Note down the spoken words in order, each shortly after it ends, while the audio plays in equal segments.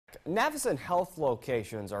Navicine Health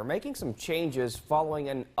locations are making some changes following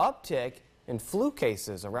an uptick in flu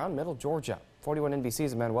cases around Middle Georgia. 41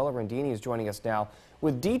 NBC's Manuela Randini is joining us now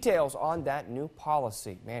with details on that new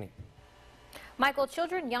policy. Manny. Michael,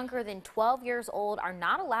 children younger than 12 years old are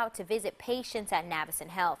not allowed to visit patients at Navicine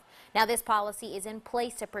Health. Now, this policy is in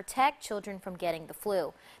place to protect children from getting the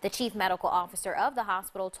flu. The chief medical officer of the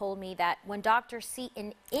hospital told me that when doctors see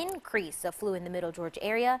an increase of flu in the Middle Georgia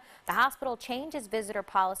area, the hospital changes visitor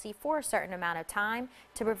policy for a certain amount of time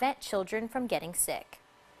to prevent children from getting sick.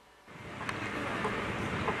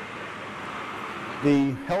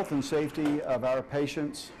 The health and safety of our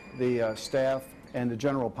patients, the staff, and the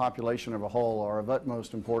general population of a whole are of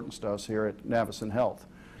utmost importance to us here at Navicine Health.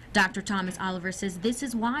 Dr. Thomas Oliver says this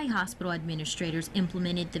is why hospital administrators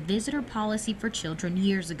implemented the visitor policy for children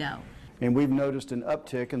years ago. And we've noticed an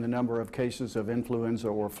uptick in the number of cases of influenza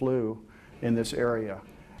or flu in this area.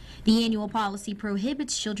 The annual policy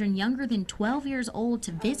prohibits children younger than 12 years old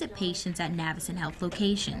to visit patients at Navicine Health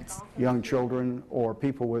locations. Young children or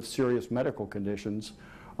people with serious medical conditions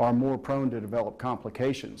are more prone to develop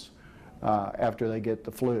complications after they get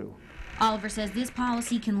the flu. Oliver says this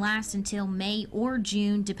policy can last until May or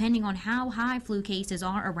June, depending on how high flu cases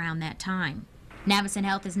are around that time. Navicine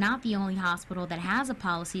Health is not the only hospital that has a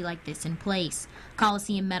policy like this in place.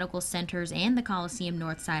 Coliseum Medical Centers and the Coliseum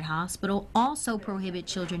Northside Hospital also prohibit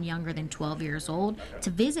children younger than 12 years old to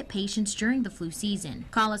visit patients during the flu season.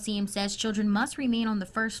 Coliseum says children must remain on the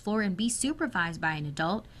first floor and be supervised by an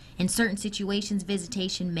adult. In certain situations,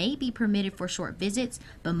 visitation may be permitted for short visits,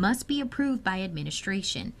 but must be approved by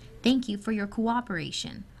administration. Thank you for your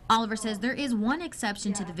cooperation. Oliver says there is one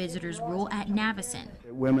exception to the visitors rule at Navicine.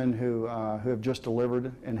 Women who have just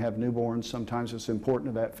delivered and have newborns, sometimes it's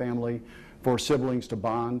important to that family for siblings to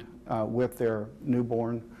bond with their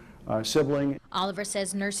newborn sibling. Oliver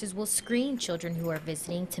says nurses will screen children who are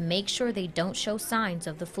visiting to make sure they don't show signs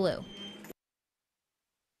of the flu.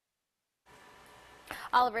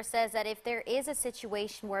 Oliver says that if there is a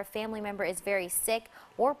situation where a family member is very sick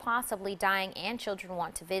or possibly dying and children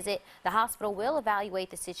want to visit, the hospital will evaluate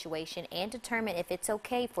the situation and determine if it's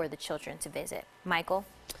okay for the children to visit. Michael?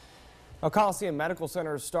 Coliseum Medical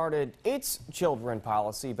Center started its children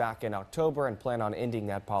policy back in October and plan on ending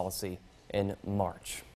that policy in March.